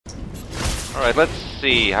Alright, let's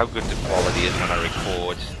see how good the quality is when I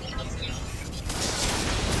record.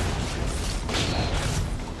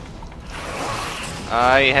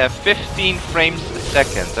 I have 15 frames a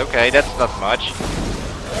second. Okay, that's not much.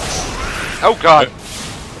 Oh god!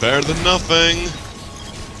 Better than nothing!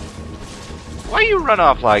 Why you run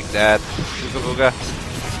off like that, Booga Booga?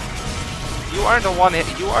 You aren't a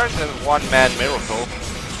one-man miracle.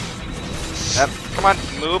 Come on,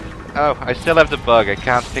 move. Oh, I still have the bug. I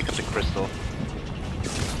can't pick up the crystal.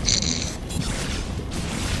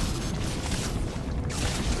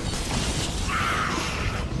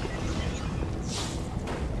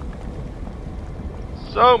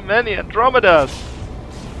 So many Andromedas!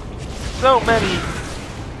 So many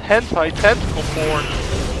hentai tentacle porn!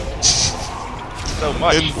 So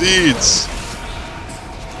much. Indeed!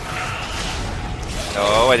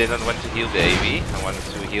 No, I didn't want to heal Davy. I wanted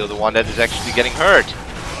to heal the one that is actually getting hurt.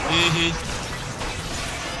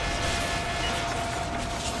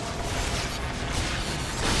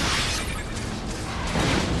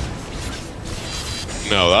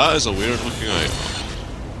 Now that is a weird looking item.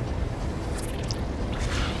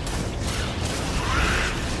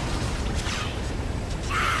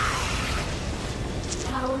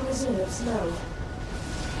 Power reserves low.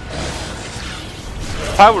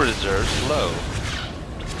 Power reserves low.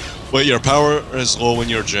 Wait, your power is low when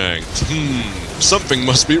you're janked. Something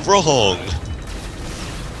must be wrong.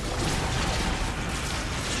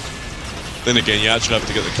 Then again, you actually have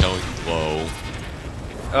to get the killing blow.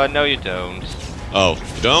 No you don't. Oh,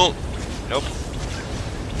 you don't? Nope.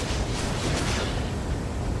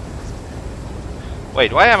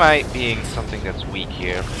 Wait, why am I being something that's weak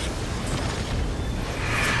here?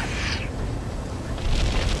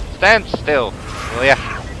 Stand still, will ya?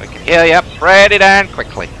 I can heal ya pretty darn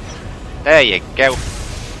quickly. There you go.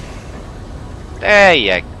 There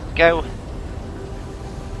you go.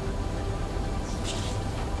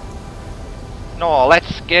 No,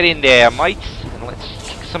 let's get in there, mates, and let's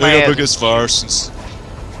kick some ass. Biggest first.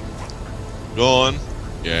 Go on.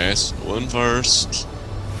 Yes, go on first.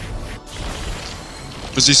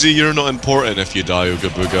 But you see, you're not important if you die, Ooga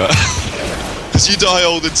Booga. Because you die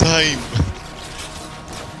all the time.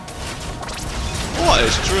 What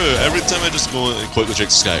is true? Every time I just go and quickly check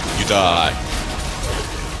the sky, you die.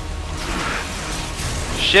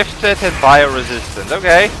 Shifted and bioresistant,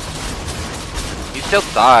 okay. He still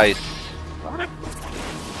dies.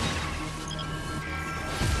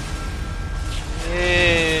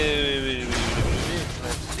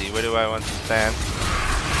 Let's see, where do I want to stand?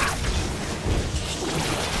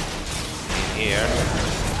 In here.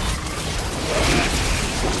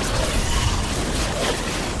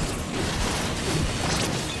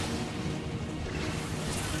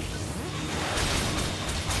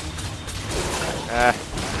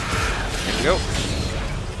 Here we go.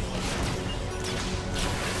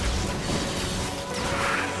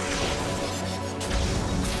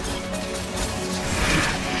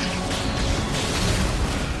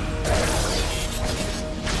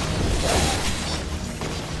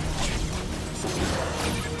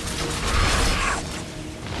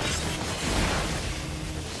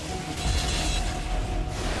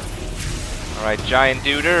 Alright, giant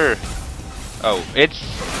duder. Oh, it's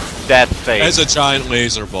that thing. It's a giant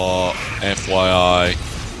laser bot, FYI.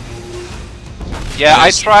 Yeah,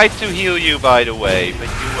 I tried to heal you, by the way, but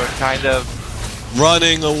you were kind of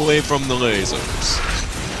running away from the lasers.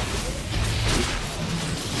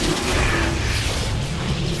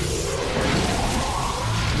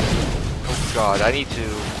 Oh god, I need to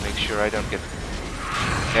make sure I don't get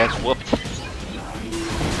whooped.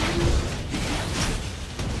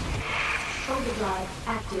 Overdrive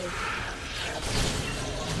active.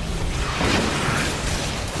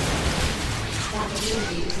 That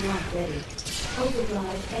ability is not ready.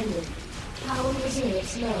 Overdrive ended. Power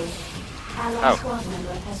reserves low. Ally squad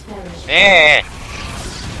member has perished. Eh!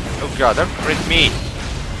 Oh god, don't crit me!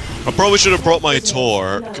 I probably should have brought my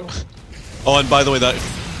torque. Oh, and by the way, that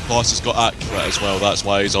boss has got accurate as well, that's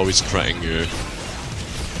why he's always critting you.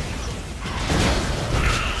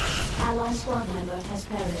 Ally squad member has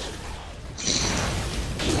perished.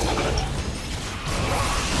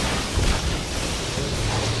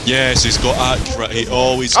 Yes, he's got accurate, he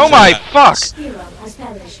always Oh my fuck! Hero has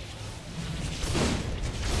perished.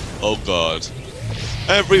 Oh god.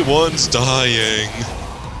 Everyone's dying.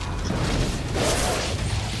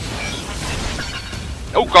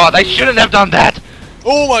 Oh god, I shouldn't have done that!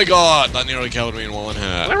 Oh my god, that nearly killed me in one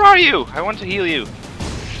hit. Where are you? I want to heal you.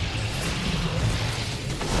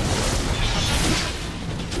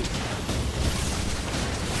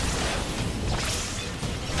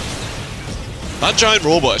 That giant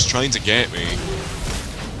robot is trying to get me.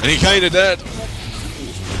 And he kinda did.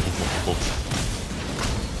 Oh.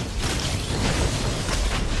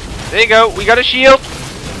 There you go, we got a shield!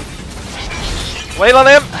 Wail on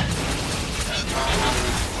him!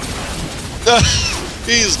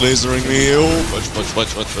 He's lasering me. Oh, watch.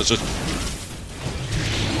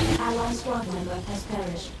 Ally squad member has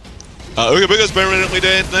perished. Ooga's permanently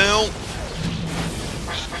dead now.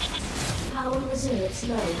 Power resilience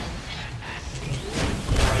low.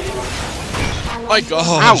 My God.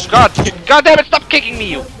 Ow, God! God damn it, stop kicking me,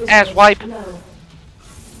 you asswipe! Low.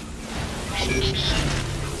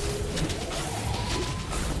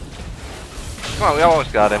 Come on, we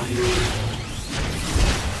almost got him.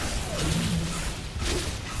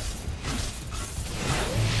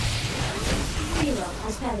 Hero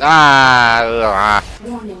has perished.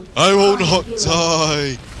 Warning. I will not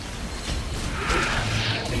die.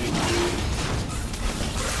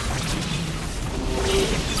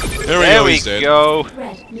 There we he's dead. go.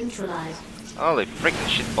 Threat neutralized. Holy freaking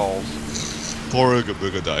shitballs. Poor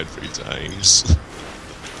Ooga died 3 times.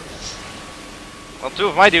 Well, 2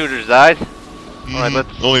 of my dudes died. Alright, let's...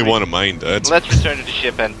 Only one of mine did. Let's return to the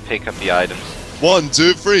ship and pick up the items. 1,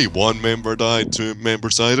 2, 3. 1 member died, 2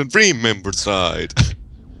 members died, and 3 members died.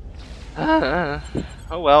 Oh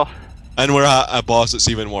well. And we're at a boss that's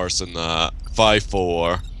even worse than that.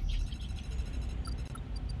 5-4.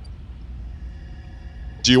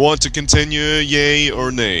 Do you want to continue, yay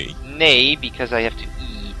or nay? Nay, because I have to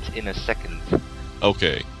eat in a second.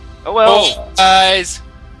 Okay. Oh well. Oh, guys.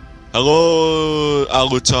 Hello,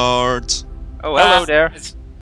 Alucard. Oh, hello there.